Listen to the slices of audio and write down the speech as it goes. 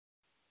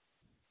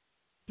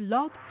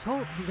Blog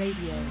Talk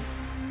Radio.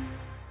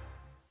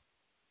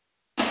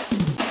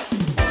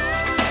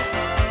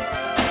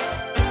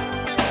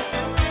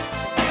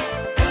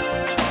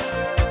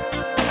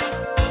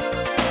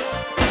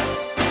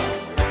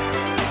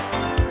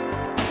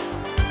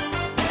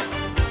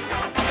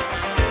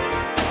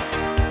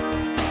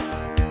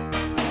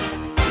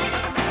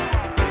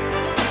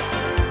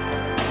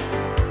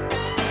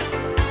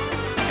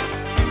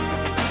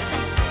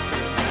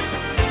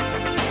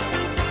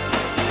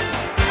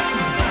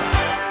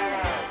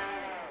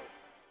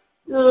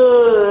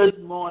 Good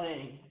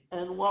morning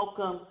and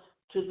welcome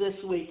to this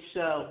week's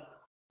show.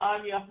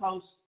 I'm your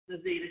host,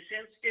 Davida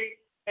Shinsky,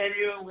 and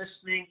you're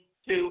listening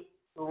to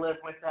Live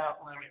Without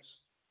Limits.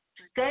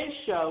 Today's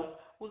show,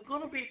 we're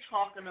going to be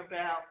talking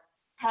about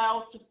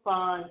how to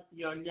find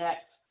your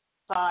next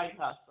side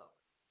hustle.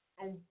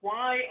 And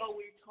why are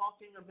we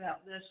talking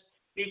about this?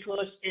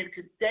 Because in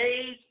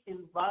today's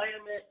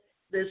environment,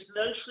 there's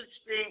no such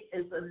thing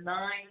as a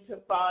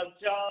 9-to-5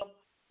 job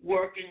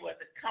working with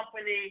a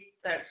company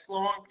that's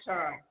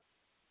long-term.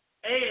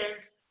 And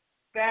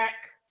back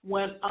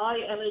when I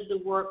entered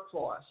the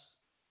workforce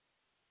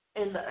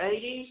in the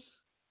 80s,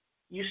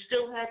 you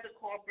still had the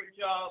corporate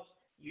jobs,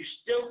 you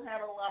still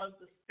had a lot of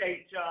the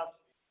state jobs,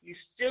 you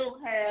still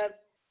had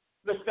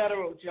the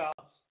federal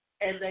jobs,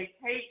 and they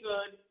paid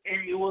good,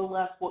 and you were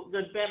left with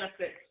good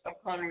benefits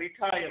upon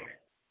retirement.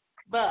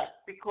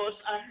 But because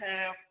I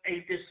have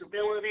a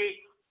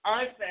disability,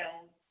 I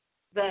found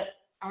that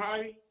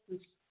I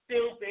was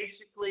still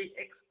basically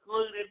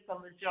excluded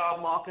from the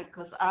job market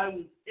because I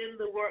was in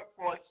the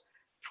workforce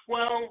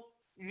 12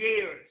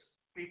 years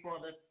before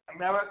the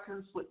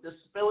Americans with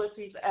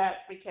Disabilities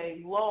Act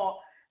became law.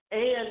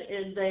 And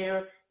in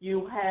there,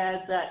 you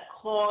had that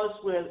clause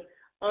with,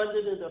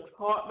 under the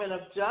Department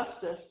of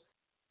Justice,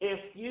 if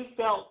you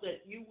felt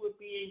that you were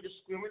being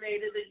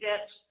discriminated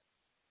against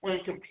when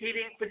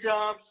competing for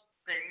jobs,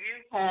 then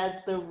you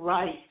had the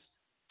right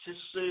to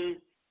sue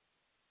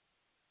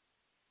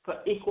for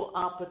equal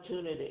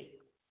opportunity.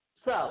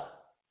 So,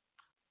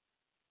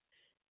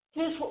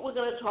 here's what we're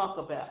going to talk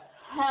about.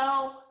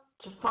 How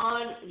to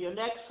find your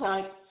next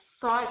side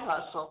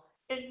hustle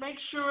and make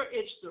sure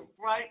it's the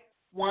right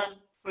one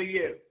for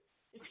you.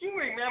 If you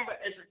remember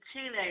as a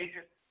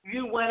teenager,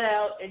 you went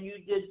out and you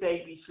did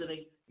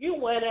babysitting. You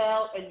went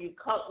out and you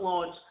cut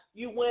lawns.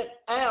 You went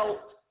out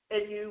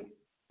and you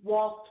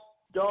walked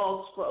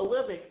dogs for a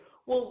living.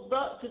 Well,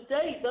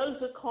 today,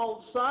 those are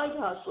called side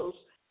hustles,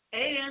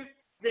 and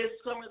they're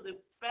some of the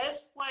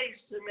best ways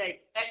to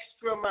make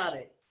extra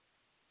money.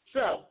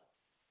 So,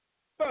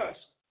 first,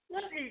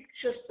 let me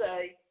just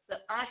say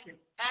that I can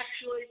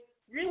actually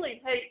really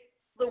hate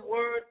the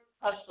word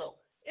hustle.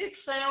 It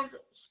sounds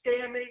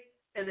scammy,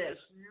 and there's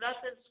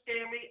nothing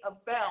scammy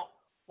about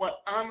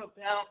what I'm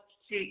about to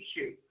teach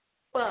you.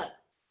 But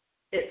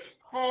it's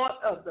part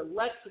of the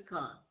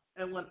lexicon.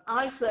 And when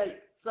I say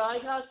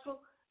side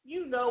hustle,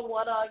 you know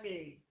what I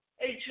mean.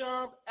 A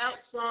job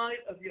outside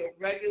of your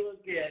regular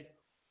gig.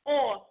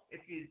 Or,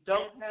 if you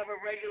don't have a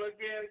regular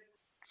gig,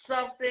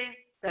 something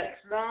that's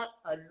not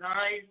a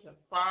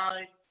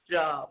 9-to-5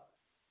 job.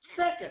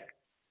 Second,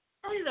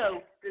 I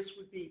know this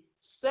would be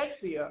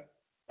sexier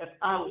if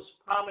I was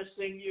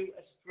promising you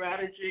a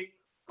strategy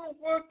for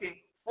working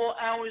 4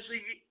 hours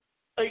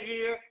a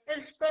year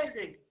and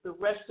spending the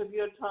rest of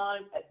your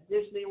time at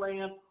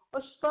Disneyland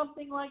or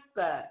something like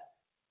that.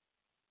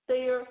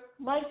 There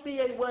might be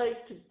a way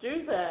to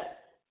do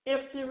that.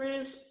 If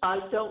there is, I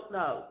don't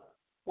know.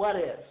 What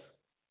is?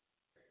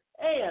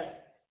 And,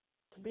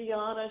 to be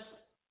honest,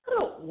 I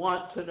don't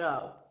want to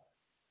know.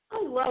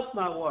 I love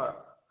my work.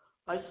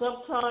 I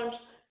sometimes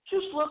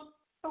just look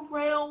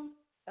around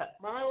at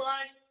my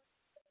life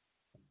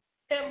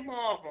and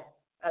marvel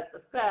at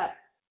the fact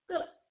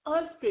that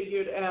I've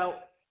figured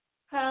out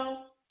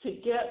how to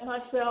get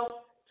myself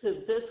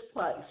to this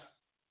place.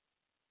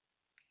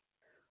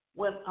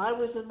 When I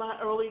was in my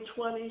early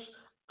 20s,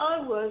 I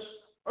was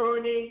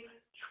earning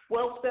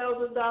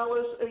 $12,000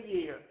 a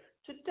year.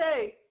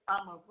 Today,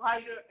 I'm a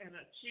writer and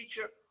a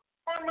teacher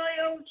on my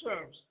own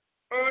terms,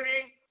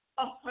 earning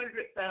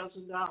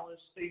 $100,000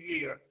 a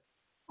year.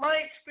 My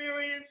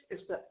experience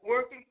is that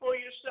working for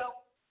yourself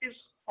is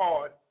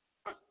hard,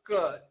 but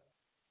good.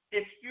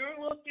 If you're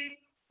looking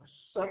for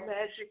some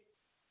magic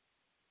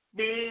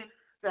being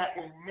that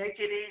will make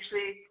it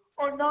easy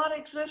or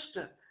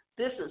non-existent,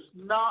 this is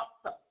not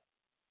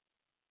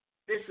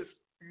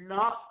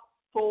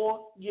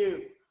for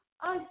you.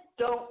 I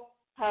don't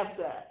have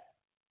that.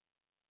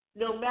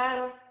 No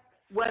matter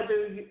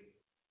whether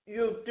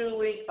you're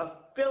doing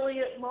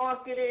affiliate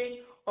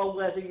marketing or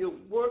whether you're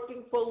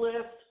working for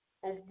Lyft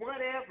or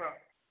whatever,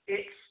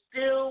 it's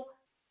still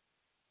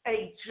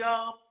a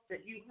job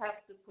that you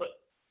have to put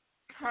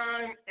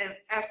time and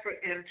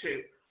effort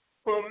into.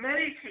 For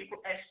many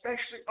people,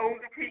 especially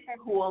older people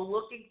who are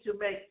looking to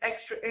make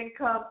extra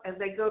income and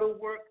they go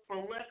to work for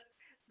Lyft,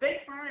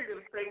 they find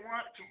that if they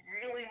want to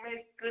really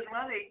make good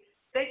money,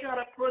 they got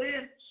to put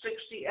in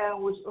 60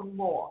 hours or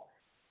more.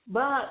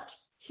 But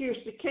here's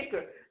the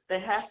kicker. They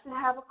have to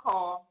have a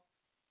car.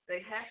 they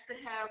have to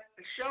have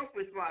a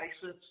chauffeur's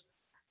license,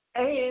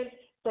 and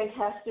they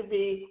have to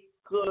be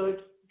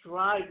good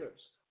drivers.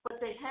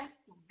 But they have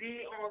to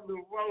be on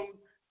the road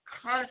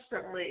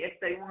constantly if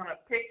they want to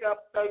pick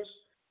up those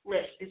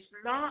lifts. It's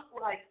not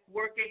like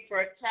working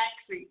for a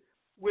taxi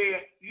where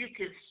you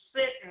can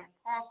sit and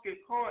park your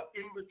car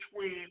in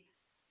between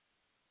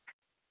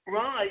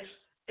rides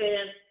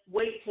and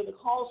wait for the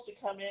calls to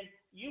come in.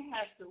 You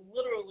have to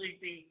literally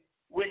be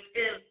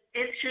within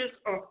inches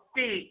or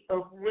feet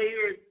of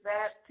where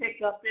that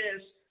pickup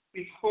is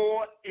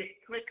before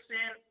it clicks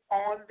in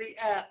on the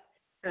app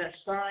and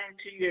assigned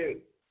to you.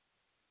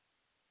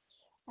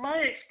 My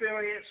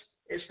experience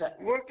is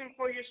that working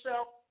for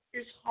yourself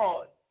is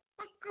hard,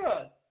 but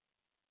good.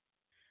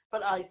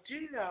 But I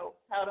do know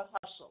how to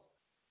hustle.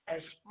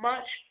 As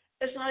much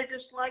as I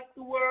dislike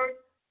the word,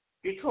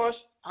 because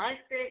I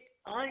think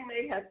I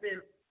may have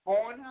been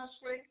born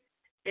hustling,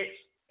 it's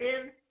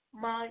in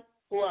my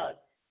blood,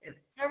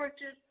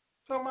 inherited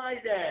from my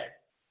dad,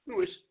 who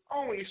has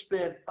always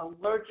been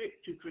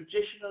allergic to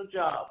traditional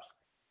jobs.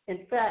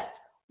 In fact,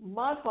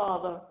 my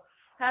father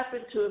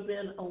happened to have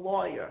been a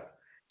lawyer,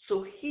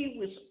 so he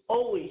was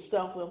always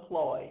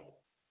self-employed.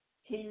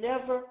 He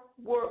never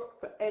worked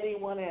for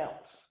anyone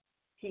else.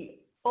 He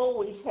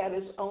always had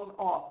his own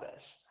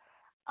office.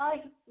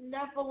 I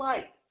never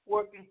liked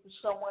working for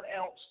someone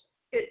else.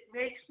 It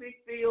makes me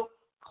feel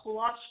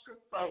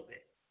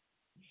claustrophobic.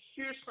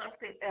 Here's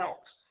something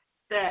else,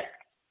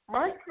 that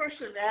my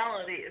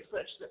personality is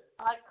such that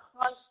I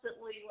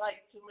constantly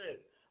like to move.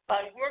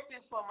 By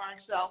working for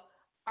myself,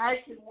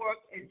 I can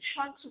work in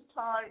chunks of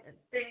time and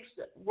things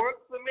that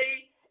work for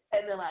me,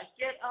 and then I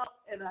get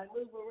up and I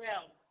move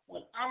around.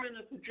 When I'm in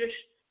a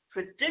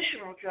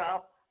traditional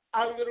job,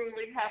 I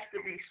literally have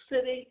to be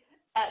sitting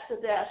at the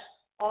desk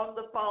on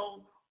the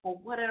phone or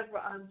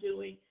whatever I'm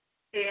doing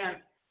and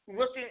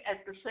looking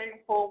at the same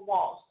four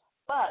walls.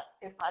 But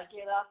if I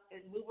get up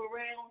and move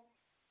around,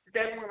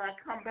 then when I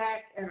come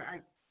back and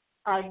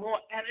I'm more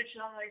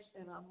energized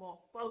and I'm more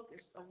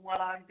focused on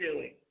what I'm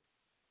doing.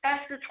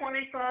 After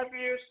 25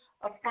 years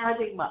of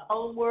finding my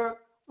own work,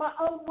 my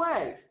own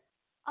way,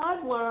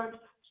 I've learned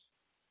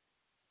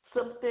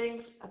some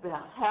things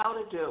about how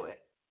to do it.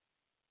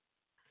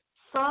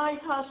 Side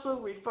hustle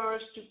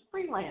refers to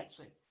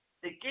freelancing,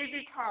 the gig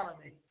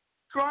economy,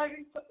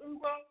 driving for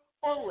Uber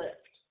or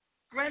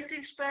Lyft,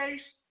 renting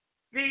space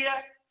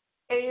via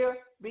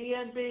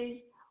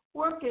Airbnb,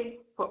 working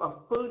for a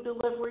food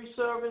delivery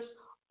service,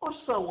 or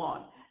so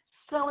on,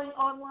 selling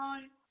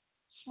online,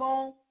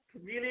 small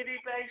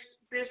community-based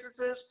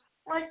businesses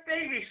like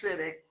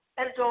babysitting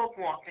and dog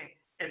walking,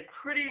 and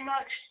pretty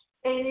much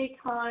any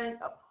kind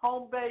of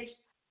home-based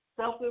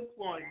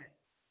self-employment.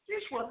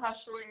 Here's what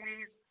hustling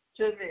means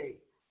to me.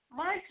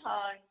 My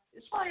time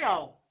is my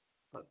own.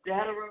 For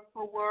better or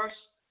for worse,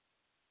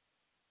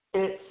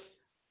 it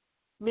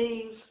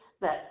means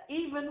that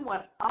even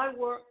when I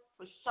work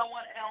for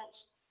someone else,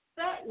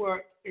 that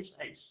work is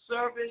a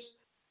service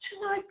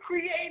to my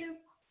creative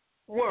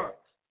work.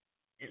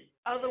 In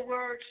other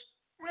words,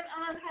 when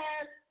I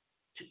had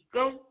to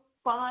go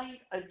find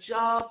a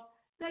job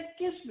that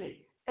gives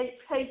me a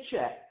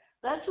paycheck,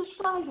 that's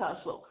a side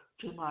hustle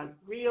to my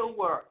real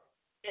work.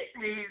 It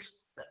means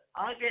that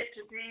I get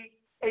to be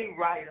a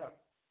writer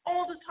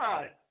all the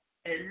time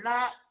and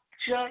not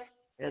just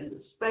in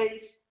the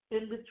space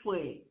in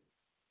between.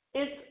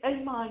 It's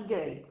a mind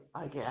game,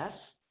 I guess,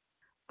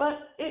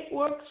 but it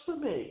works for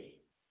me.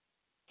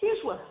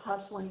 Here's what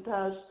hustling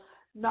does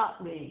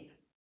not mean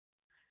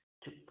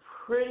to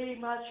pretty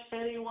much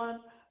anyone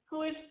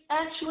who has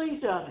actually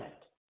done it.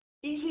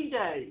 Easy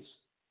days.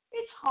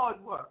 It's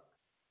hard work.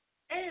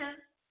 And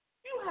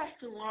you have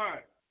to learn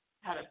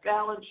how to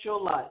balance your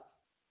life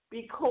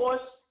because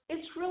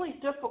it's really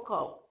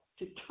difficult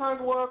to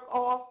turn work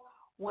off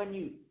when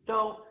you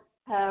don't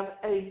have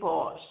a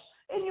boss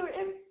and you're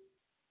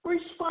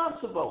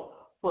responsible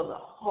for the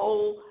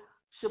whole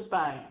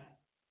shebang.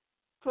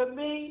 For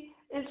me,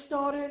 it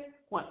started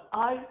when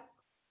I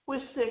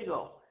was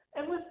single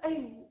and with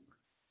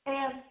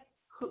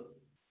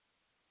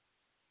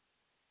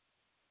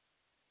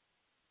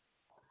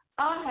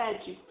I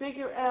had to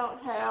figure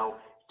out how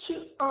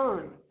to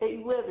earn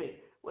a living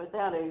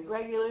without a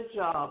regular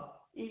job.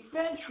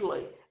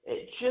 Eventually,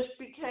 it just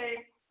became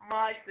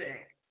my thing.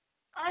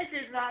 I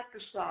did not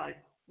decide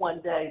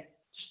one day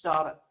to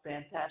start a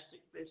fantastic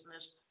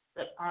business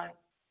that I'm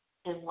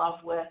in love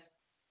with,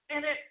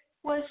 and it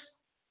was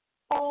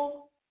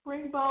all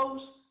rainbows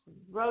and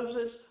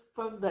roses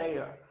from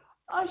there.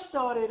 I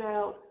started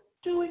out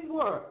doing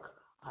work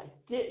I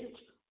didn't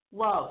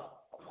love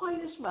quite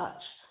as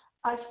much.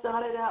 I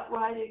started out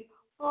writing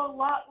for a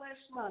lot less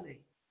money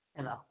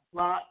and a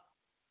lot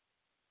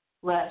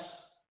less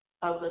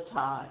of the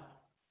time.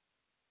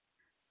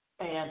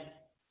 And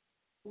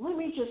let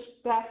me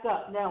just back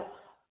up. Now,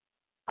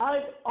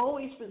 I've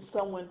always been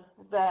someone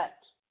that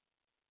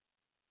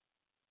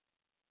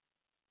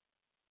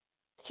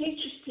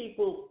teaches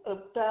people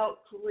about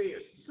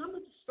careers. Some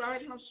of the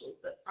side hustles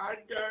that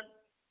I've done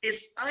is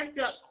I've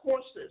got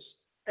courses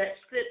that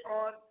sit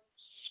on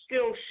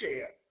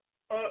Skillshare,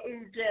 or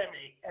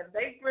Udemy, and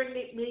they bring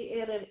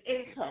me in an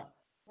income,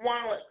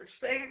 while at the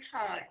same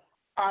time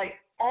I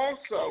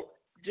also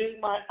do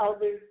my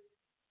other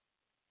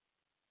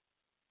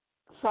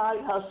side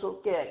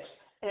hustle gigs.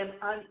 And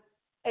I'm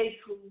a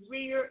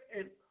career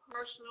and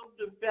personal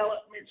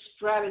development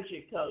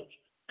strategy coach.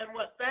 And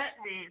what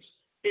that means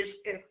is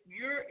if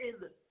you're in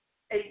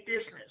a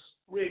business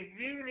where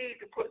you need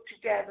to put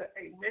together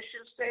a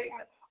mission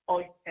statement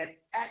or an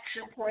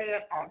action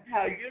plan on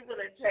how you're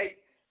going to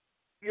take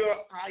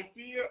your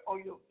idea or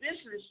your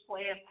business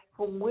plan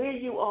from where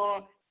you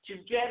are to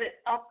get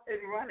it up and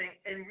running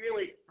and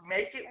really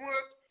make it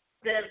work,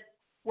 then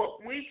what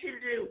we can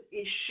do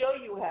is show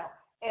you how.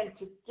 And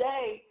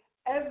today,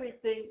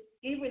 everything,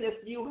 even if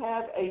you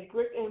have a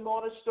brick and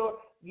mortar store,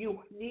 you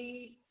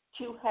need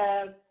to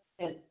have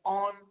an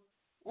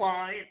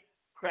online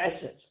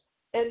presence.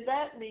 And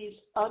that means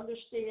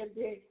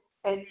understanding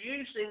and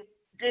using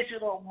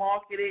digital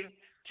marketing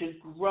to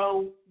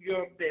grow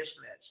your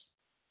business.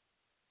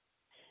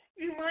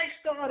 You might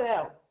start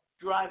out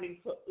driving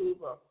for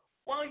Uber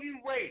while you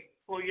wait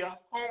for your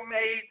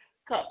homemade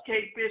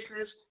cupcake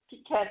business to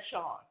catch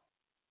on.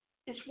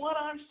 Is what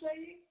I'm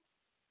saying?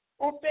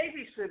 Or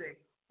babysitting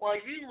while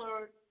you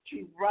learn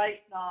to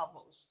write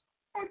novels.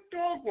 Or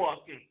dog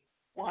walking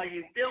while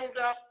you build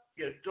up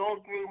your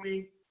dog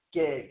grooming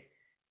gig.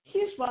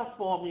 Here's my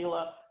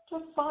formula to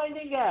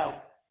finding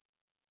out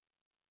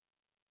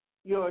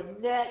your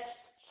next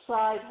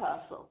side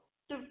hustle,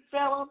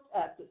 developed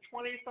after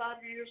 25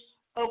 years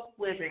of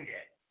living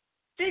it.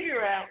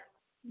 Figure out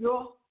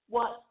your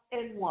what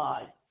and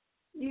why.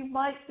 You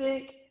might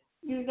think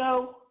you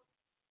know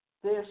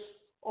this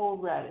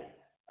already.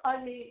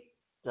 I mean,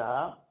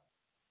 duh.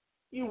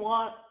 You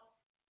want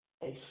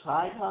a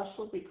side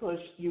hustle because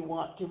you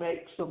want to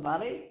make some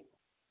money?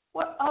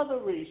 What other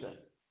reason?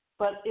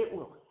 But it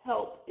will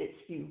help if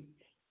you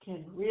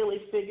can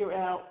really figure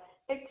out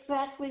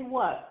exactly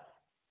what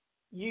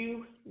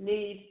you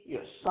need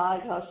your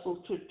side hustle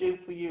to do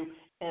for you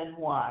and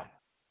why.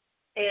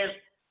 And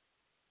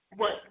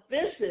what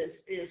this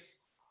is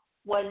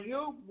when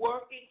you're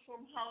working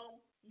from home,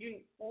 you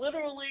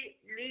literally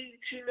need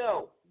to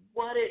know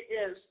what it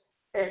is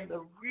and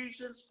the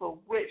reasons for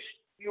which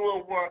you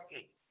are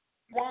working.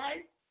 Why?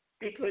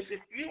 Because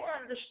if you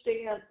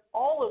understand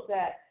all of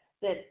that,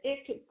 then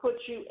it can put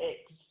you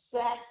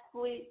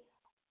exactly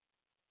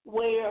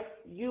where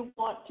you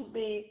want to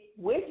be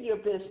with your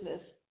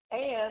business,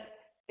 and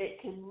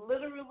it can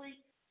literally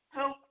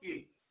help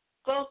you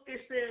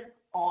focus in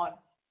on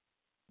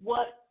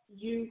what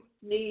you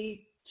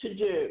need to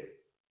do.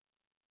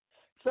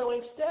 So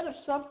instead of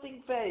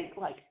something vague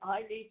like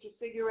I need to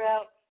figure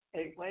out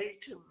a way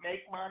to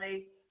make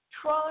money,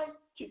 try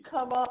to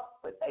come up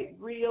with a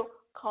real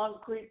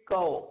concrete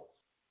goal.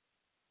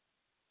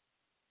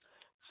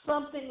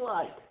 Something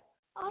like,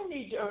 I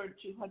need to earn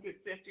 $250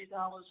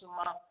 a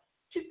month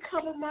to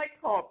cover my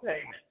car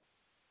payment.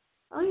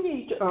 I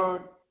need to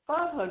earn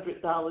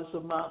 $500 a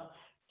month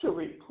to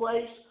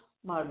replace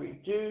my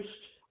reduced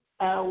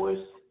hours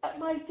at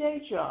my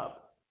day job.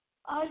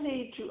 I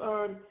need to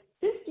earn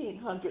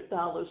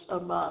 $1,500 a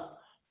month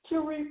to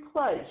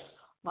replace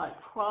my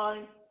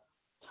prime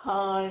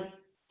time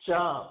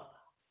job.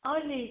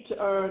 I need to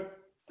earn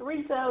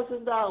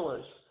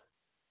 $3,000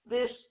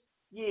 this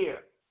year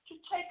to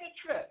take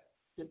a trip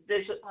to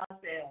visit my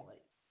family.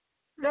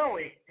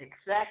 Knowing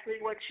exactly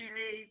what you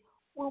need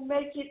will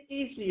make it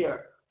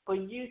easier for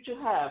you to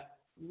have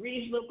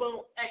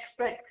reasonable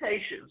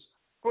expectations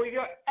for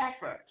your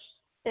efforts,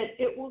 and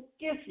it will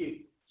give you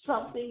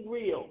something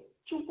real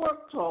to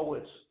work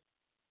towards.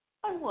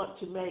 I want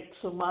to make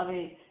some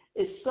money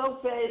is so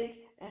vague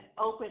and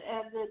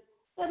open-ended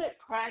that it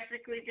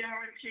practically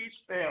guarantees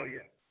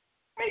failure.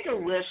 Make a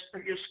list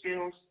of your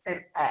skills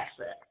and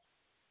assets.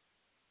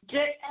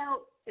 Get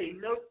out a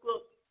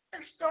notebook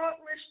and start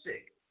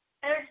listing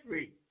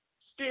every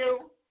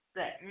skill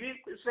that you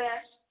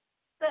possess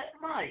that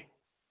might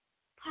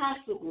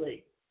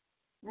possibly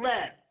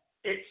lend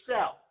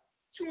itself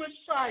to a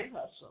side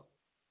hustle.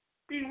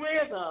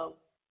 Beware, though,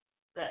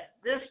 that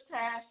this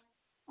task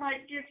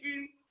might give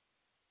you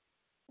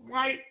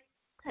white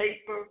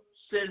paper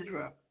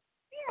syndrome.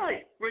 You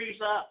might freeze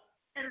up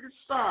and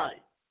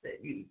decide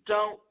that you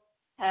don't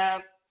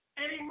have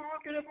any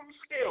marketable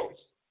skills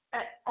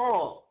at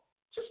all.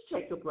 Just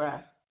take a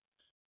breath.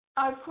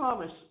 I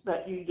promise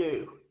that you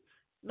do.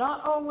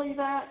 Not only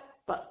that,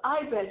 but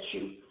I bet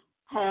you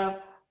have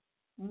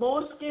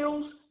more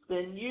skills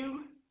than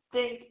you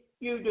think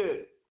you do.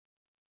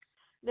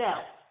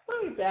 Now,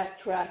 let me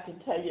backtrack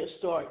and tell you a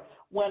story.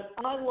 When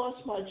I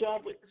lost my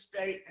job with the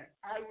state and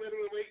I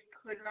literally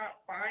could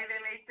not find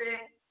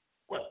anything,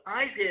 what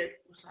I did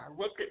was I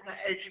looked at my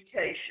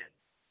education.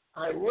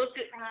 I looked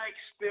at my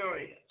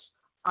experience.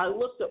 I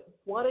looked at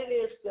what it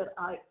is that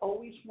I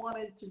always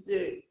wanted to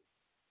do.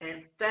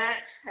 And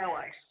that's how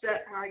I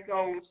set my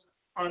goals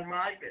on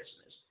my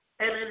business.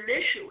 And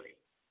initially,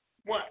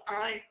 what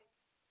I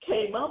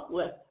came up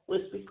with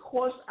was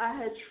because I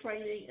had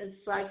training in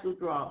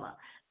psychodrama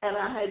and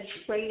I had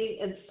training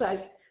in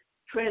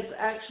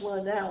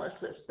transactional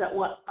analysis that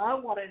what I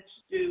wanted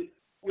to do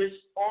was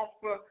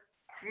offer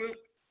group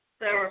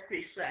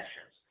therapy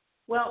sessions.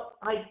 Well,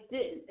 I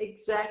didn't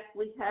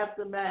exactly have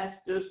the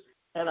master's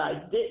and I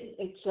didn't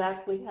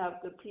exactly have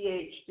the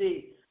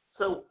PhD.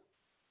 So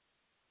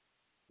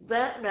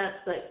that meant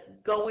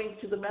that going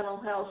to the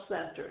mental health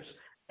centers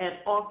and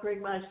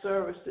offering my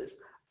services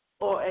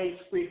or a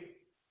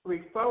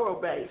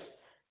referral base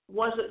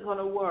wasn't going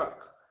to work.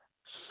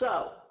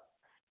 So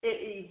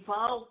it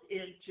evolved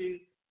into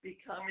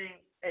becoming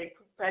a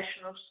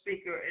professional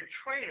speaker and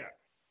trainer.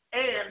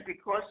 And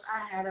because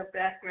I had a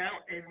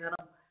background in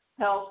mental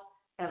health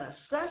and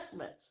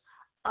assessments,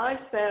 I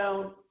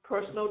found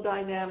Personal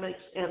Dynamics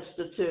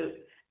Institute,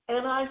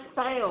 and I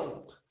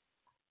found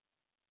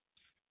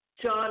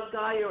John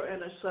Geyer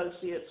and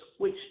Associates,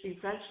 which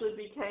eventually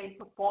became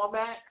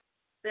Performax,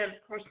 then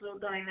Personal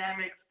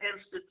Dynamics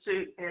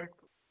Institute and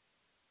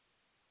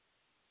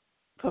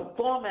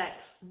Performax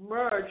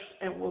merged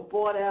and were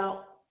bought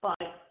out by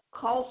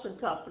Carlson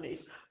companies.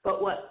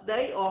 But what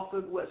they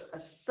offered was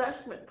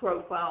assessment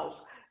profiles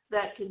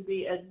that can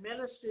be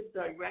administered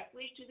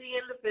directly to the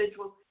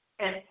individual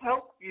and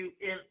help you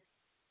in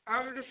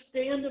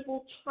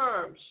understandable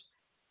terms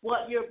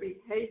what your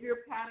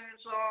behavior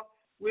patterns are,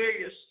 where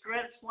your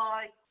strengths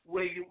lie,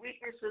 where your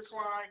weaknesses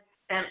lie,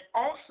 and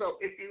also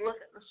if you look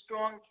at the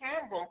Strong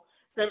Campbell,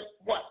 then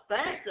what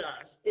that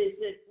does is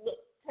it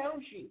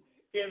tells you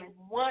in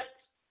what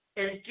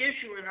and gives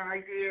you an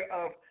idea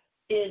of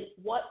in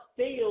what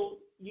field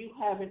you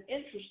have an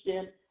interest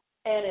in,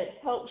 and it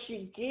helps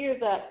you gear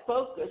that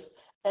focus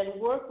and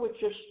work with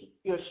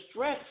your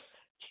strengths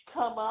to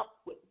come up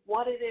with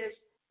what it is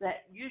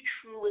that you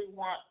truly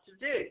want to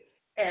do.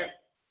 And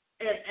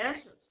in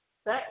essence,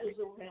 that was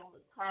around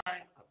the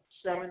time of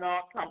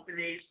seminar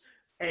companies,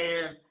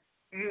 and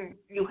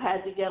you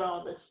had to get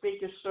on the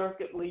speaker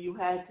circuit where you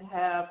had to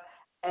have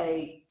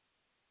a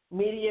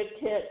media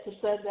kit to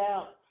send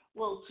out.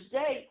 Well,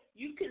 today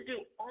you can do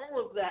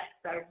all of that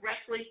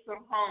directly from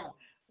home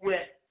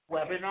with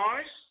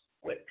webinars,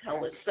 with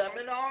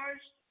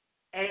teleseminars,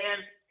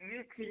 and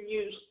you can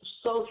use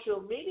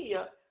social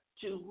media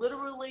to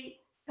literally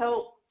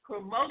help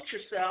promote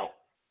yourself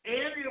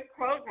and your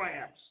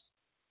programs.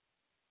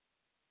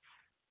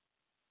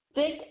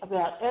 Think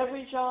about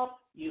every job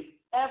you've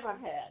ever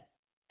had,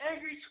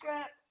 every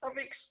scrap of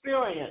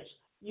experience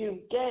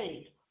you've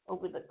gained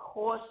over the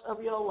course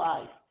of your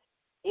life.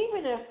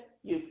 Even if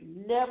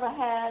you've never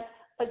had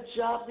a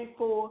job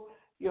before,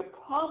 you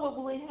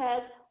probably had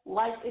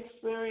life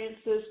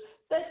experiences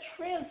that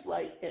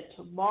translate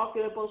into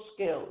marketable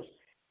skills.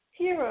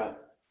 Here are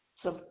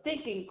some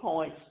thinking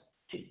points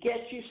to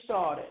get you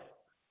started.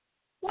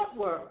 What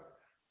were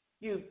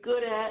you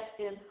good at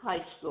in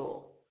high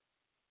school?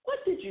 What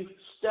did you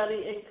study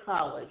in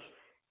college,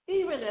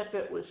 even if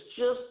it was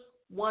just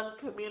one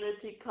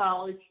community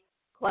college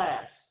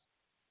class?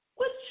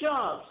 What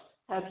jobs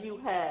have you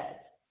had?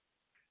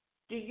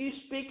 Do you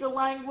speak a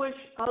language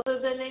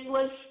other than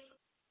English?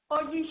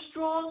 Are you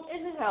strong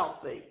and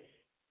healthy?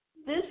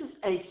 This is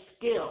a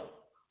skill.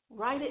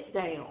 Write it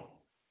down.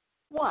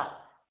 What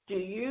do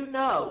you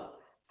know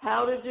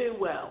how to do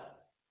well?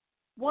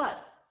 What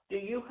do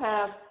you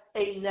have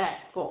a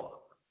knack for?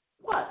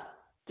 What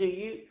do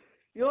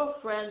your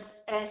friends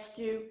ask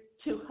you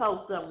to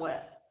help them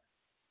with?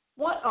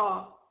 What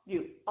are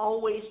you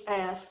always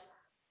asked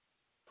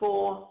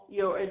for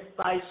your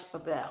advice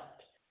about?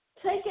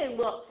 Take a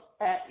look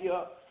at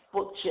your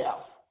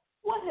bookshelf.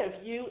 What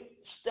have you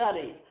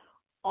studied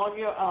on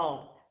your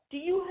own? Do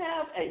you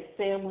have a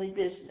family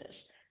business?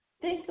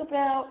 Think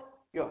about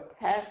your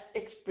past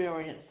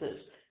experiences.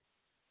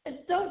 And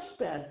don't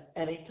spend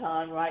any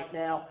time right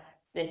now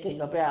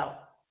thinking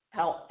about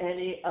how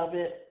any of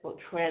it will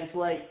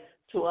translate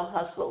to a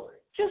hustle.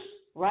 Just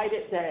write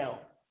it down.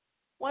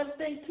 One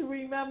thing to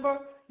remember,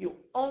 you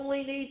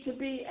only need to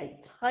be a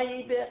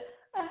tiny bit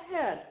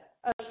ahead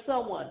of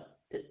someone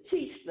to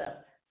teach them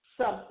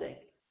something.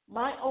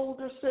 My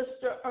older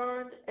sister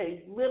earned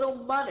a little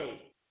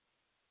money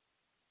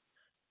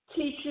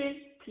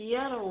teaching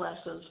piano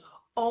lessons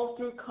all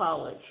through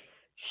college.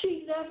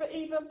 She never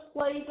even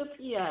played the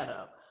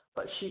piano,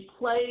 but she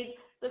played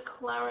the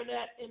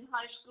clarinet in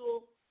high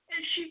school,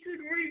 and she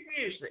could read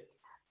music.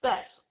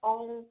 That's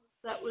all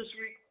that was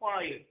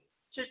required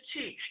to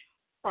teach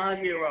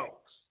 5-year-olds.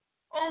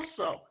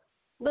 Also,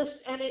 list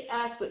any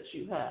assets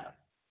you have.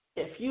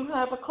 If you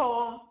have a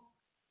car,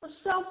 a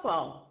cell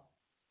phone,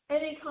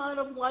 any kind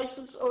of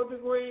license or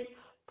degree,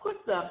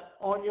 put them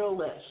on your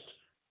list.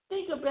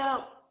 Think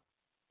about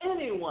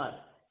anyone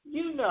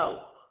you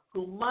know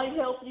who might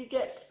help you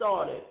get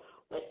started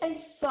with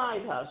a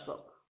side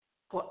hustle.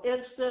 For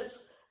instance,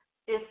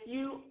 if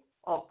you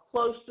are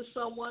close to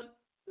someone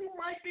who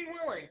might be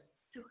willing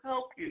to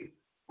help you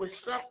with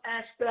some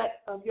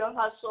aspect of your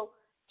hustle,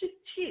 to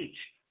teach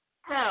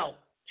how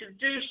to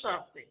do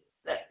something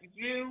that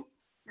you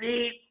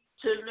need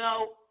to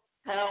know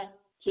how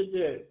to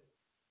do.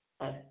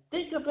 And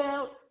think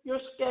about your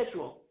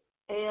schedule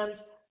and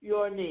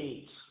your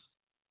needs.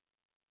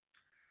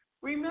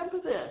 Remember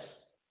this,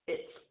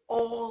 it's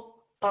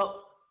all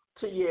up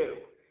to you.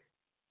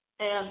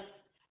 And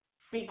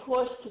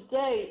because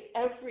today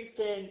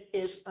everything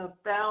is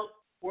about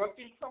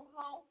working from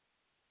home,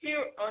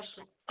 here are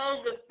some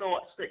other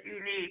thoughts that you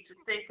need to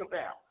think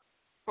about.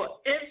 For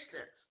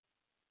instance,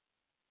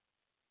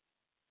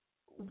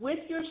 with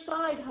your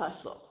side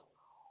hustle,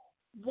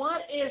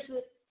 what is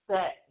it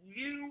that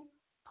you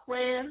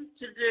plan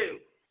to do?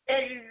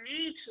 And you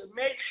need to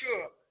make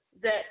sure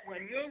that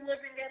when you're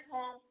living at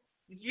home,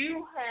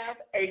 you have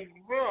a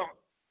room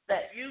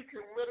that you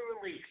can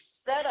literally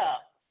set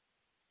up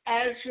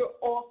as your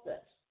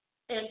office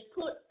and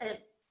put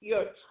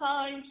your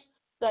times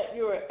that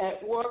you're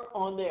at work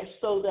on there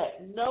so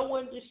that no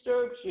one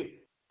disturbs you.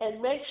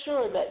 And make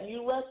sure that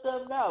you let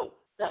them know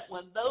that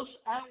when those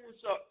hours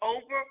are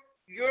over,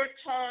 your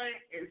time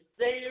is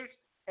theirs,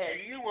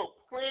 and you will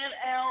plan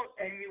out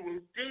and you will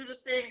do the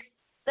things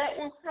that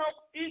will help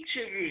each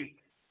of you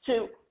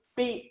to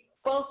be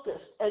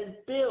focused and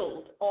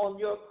build on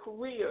your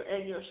career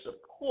and your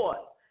support.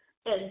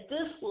 And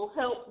this will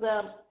help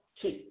them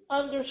to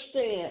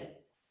understand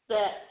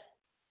that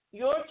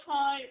your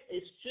time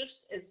is just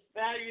as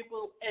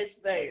valuable as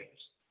theirs.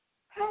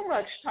 How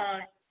much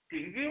time do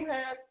you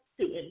have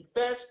to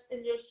invest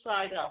in your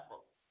side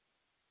hustle?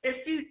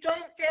 If you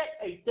don't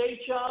get a day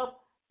job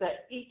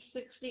that eats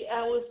 60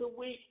 hours a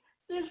week,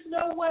 there's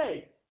no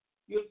way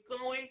you're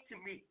going to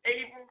be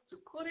able to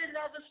put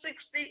another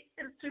 60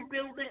 into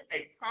building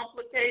a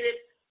complicated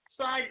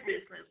side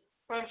business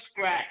from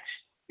scratch.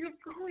 You're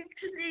going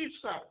to need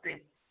something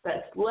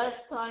that's less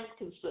time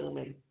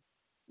consuming.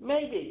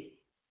 Maybe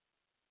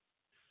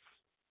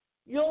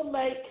you'll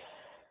want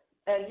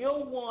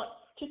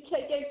to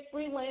take a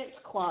freelance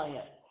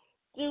client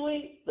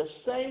doing the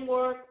same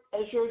work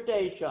as your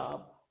day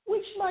job,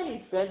 which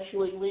might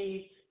eventually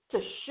lead to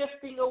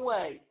shifting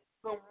away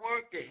from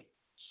working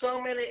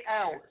so many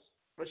hours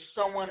for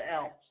someone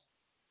else.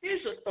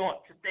 Here's a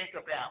thought to think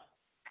about.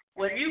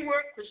 When you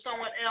work for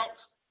someone else,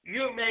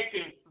 you're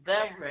making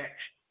them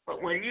rich.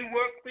 But when you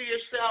work for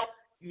yourself,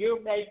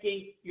 you're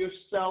making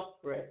yourself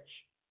rich.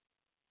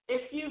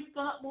 If you've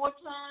got more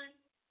time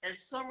and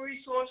some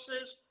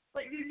resources,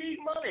 but you need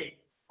money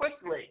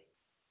quickly,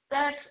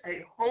 that's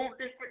a whole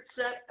different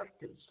set of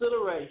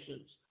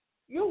considerations.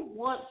 You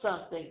want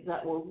something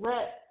that will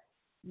let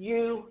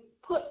you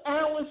put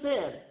hours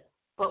in,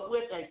 but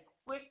with a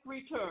quick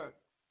return.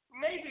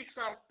 Maybe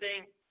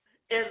something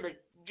in the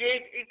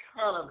gig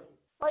economy,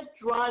 like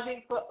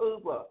driving for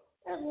Uber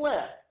and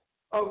Lyft,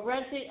 or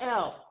renting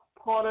out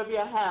part of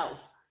your house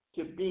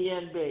to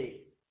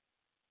B&B.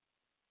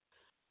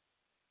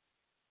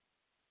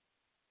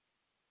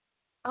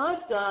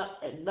 I've got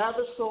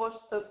another source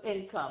of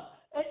income,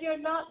 and you're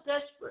not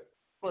desperate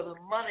for the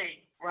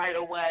money right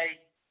away.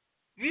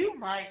 You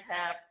might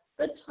have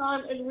the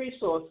time and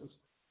resources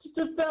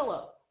to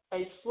develop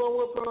a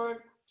slower burn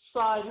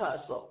side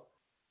hustle.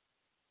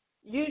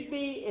 You'd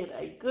be in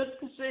a good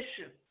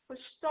position for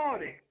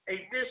starting a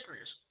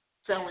business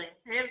selling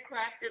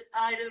handcrafted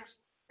items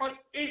on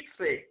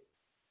Etsy,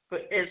 for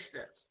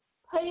instance.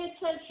 Pay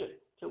attention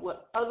to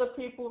what other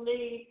people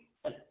need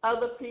and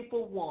other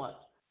people want.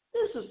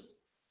 This is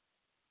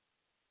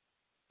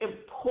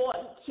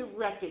important to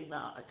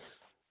recognize.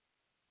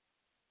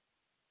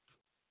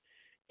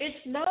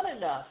 It's not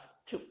enough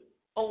to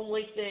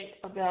only think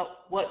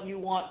about what you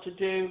want to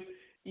do.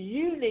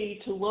 You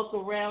need to look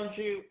around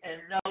you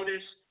and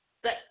notice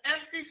the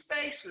empty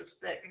spaces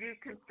that you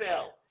can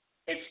fill.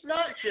 It's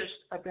not just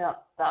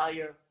about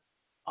dire,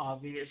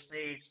 obvious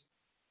needs.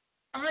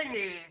 I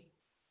mean,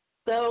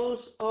 those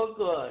are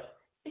good.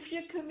 If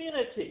your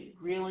community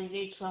really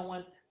needs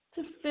someone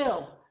to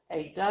fill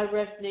a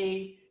direct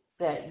need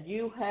that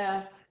you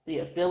have the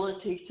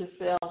ability to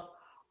fill,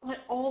 by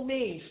all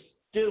means,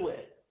 do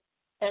it.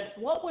 And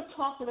what we're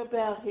talking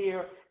about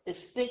here is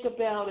think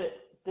about it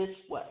this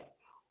way.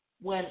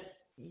 When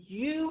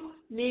you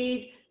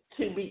need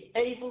to be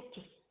able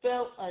to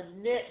fill a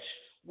niche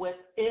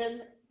within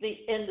the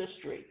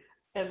industry,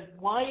 and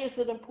why is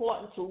it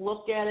important to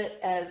look at it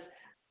as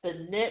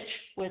the niche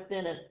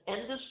within an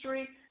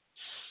industry?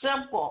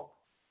 Simple,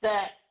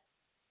 that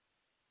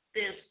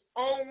there's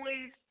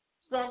always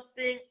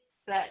something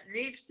that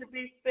needs to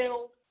be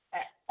filled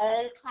at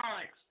all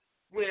times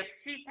where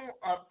people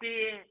are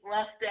being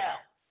left out.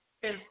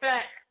 In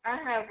fact, I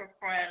have a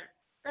friend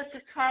that's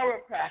a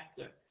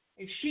chiropractor,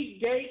 and she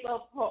gave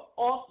up her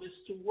office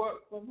to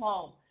work from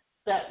home.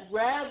 That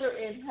rather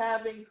in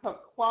having her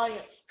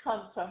clients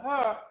come to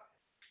her,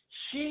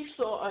 she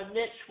saw a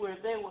niche where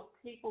there were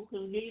people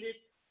who needed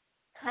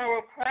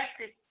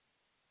chiropractic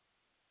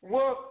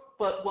work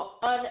but were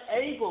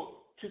unable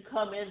to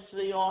come into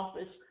the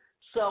office.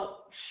 So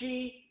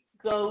she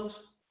goes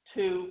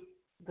to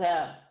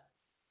them.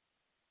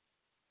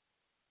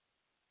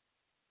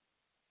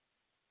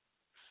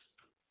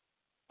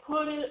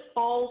 Put it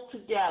all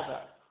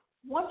together.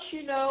 Once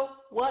you know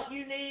what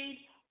you need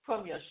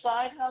from your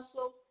side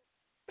hustle,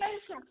 spend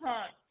some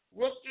time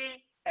looking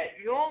at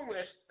your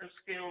list of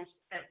skills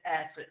and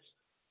assets.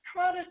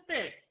 Try to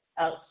think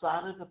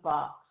outside of the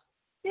box.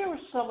 Here are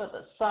some of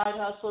the side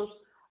hustles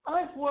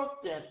I've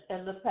worked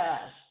in the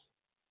past.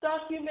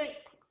 Document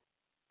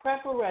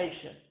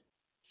preparation.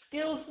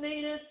 Skills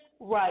needed,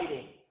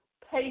 writing.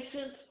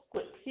 Patience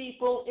with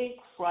people in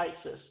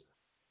crisis.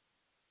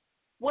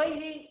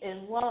 Waiting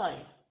in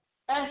line.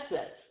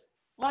 Assets.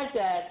 My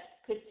dad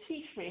could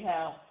teach me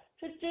how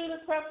to do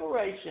the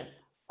preparation.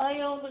 I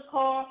owned a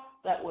car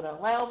that would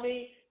allow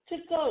me to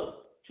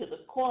go to the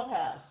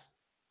courthouse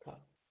to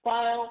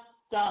file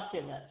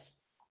documents.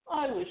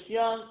 I was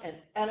young and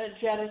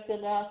energetic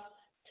enough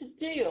to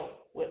deal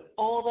with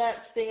all that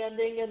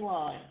standing in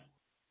line.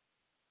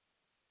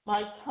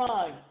 My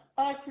time,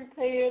 I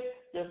prepared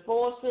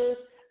divorces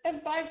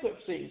and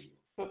bankruptcies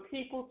for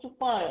people to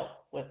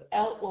file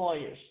without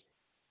lawyers.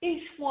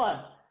 Each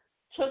one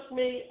took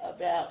me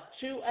about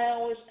 2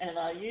 hours, and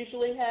I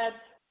usually had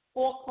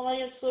 4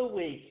 clients a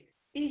week,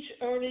 each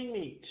earning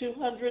me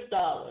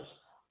 $200.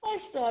 I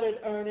started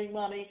earning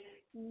money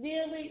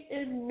nearly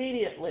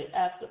immediately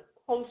after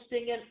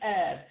posting an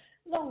ad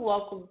in the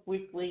local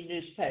weekly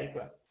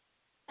newspaper.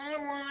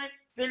 Online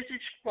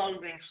vintage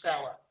clothing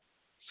seller.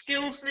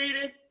 Skills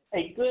needed,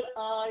 a good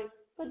eye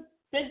for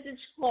vintage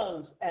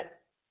clothes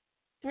at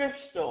thrift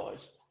stores,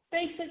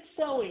 basic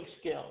sewing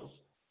skills,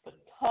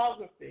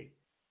 photography,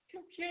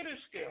 computer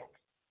skills,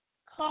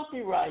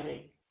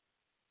 copywriting,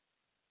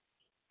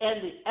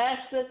 and the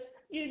assets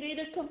you need: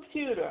 a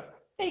computer,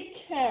 a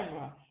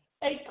camera,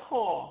 a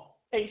car,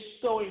 a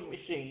sewing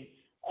machine,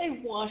 a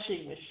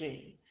washing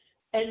machine.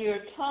 And your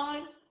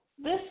time,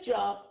 this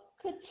job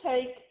could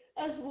take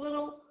as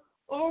little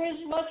or as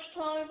much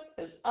time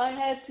as I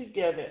had to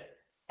give it.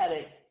 At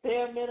a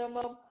bare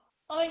minimum,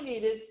 I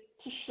needed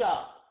to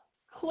shop,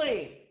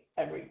 clean,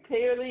 and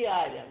repair the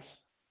items,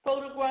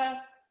 photograph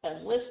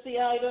and list the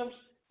items,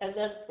 and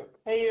then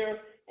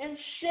prepare and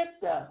ship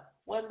them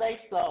when they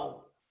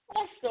sold.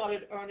 I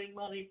started earning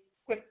money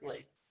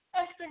quickly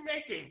after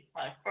making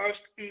my first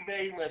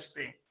eBay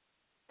listing,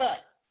 but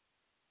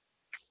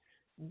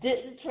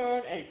didn't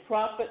turn a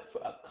profit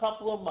for a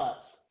couple of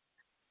months.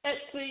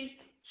 Etsy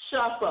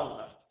shop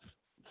owner.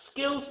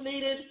 Skills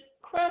needed: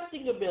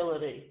 crafting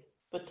ability,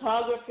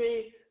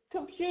 photography,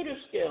 computer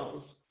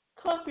skills,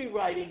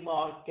 copywriting,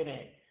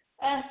 marketing.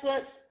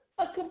 Assets: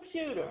 a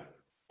computer,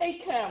 a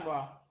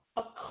camera,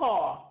 a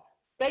car,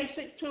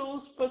 basic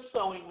tools for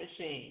sewing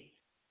machine,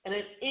 and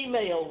an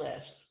email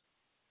list.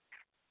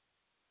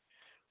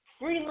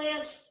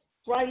 Freelance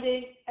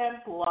writing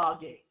and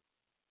blogging.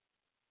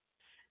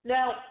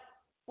 Now,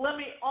 let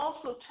me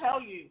also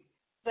tell you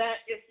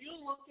that if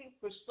you're looking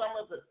for some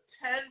of the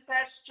 10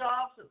 best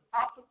jobs and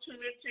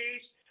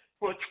opportunities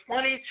for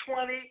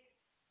 2020,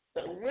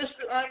 the list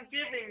that I'm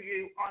giving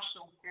you are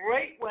some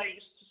great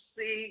ways to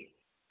see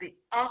the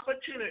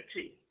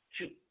opportunity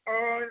to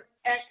earn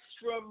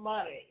extra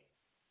money,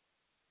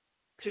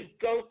 to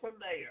go from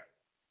there.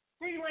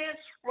 Freelance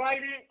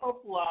writing or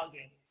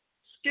blogging.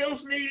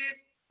 Skills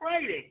needed: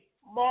 writing,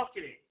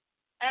 marketing.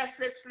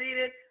 Assets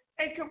needed: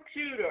 a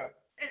computer,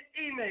 an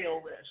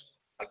email list,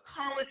 a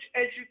college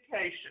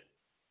education.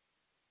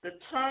 The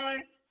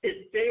time,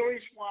 it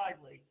varies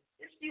widely.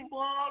 If you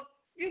blog,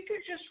 you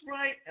can just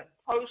write and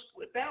post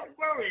without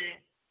worrying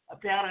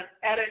about an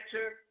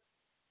editor.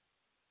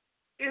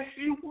 If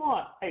you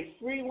want a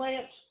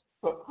freelance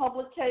for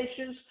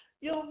publications,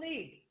 you'll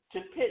need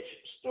to pitch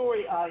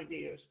story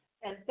ideas,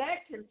 and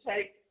that can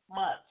take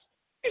months.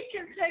 It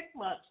can take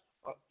months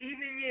or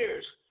even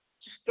years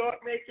to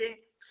start making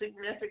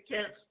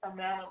significant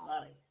amount of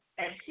money.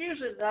 And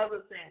here's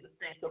another thing to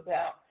think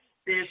about.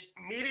 There's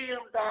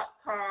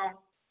medium.com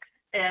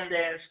and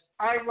there's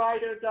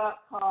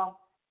iWriter.com.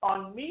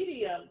 On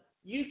Medium,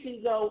 you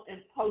can go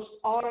and post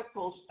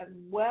articles,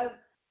 and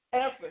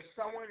whenever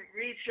someone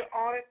reads your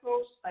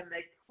articles and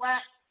they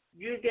clap,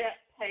 you get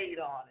paid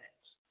on it.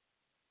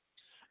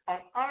 On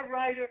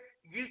iWriter,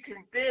 you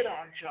can bid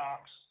on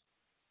jobs.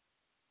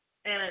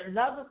 And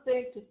another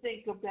thing to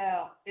think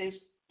about is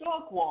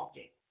dog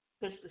walking,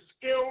 because the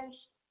skills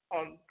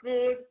are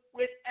good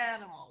with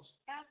animals.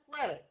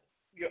 Athletic,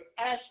 your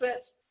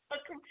assets: a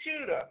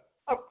computer,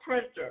 a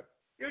printer,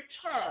 your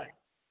time,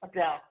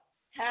 about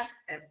half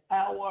an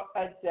hour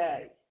a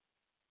day.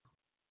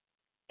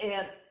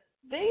 And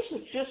these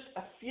are just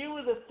a few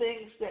of the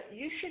things that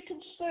you should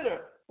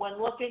consider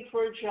when looking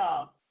for a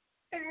job.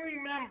 And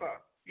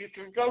remember, you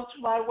can go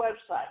to my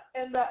website,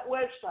 and that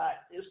website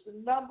is the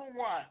number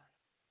one,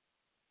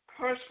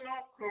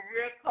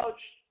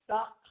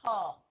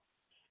 personalcareercoach.com.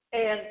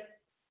 And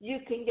you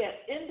can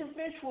get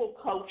individual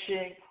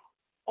coaching,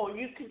 or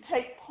you can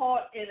take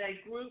part in a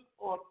group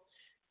or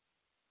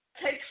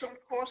take some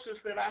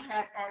courses that I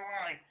have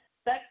online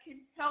that can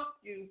help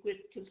you with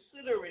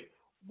considering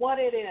what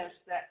it is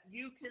that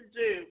you can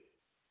do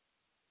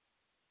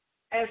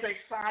as a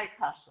side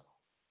hustle.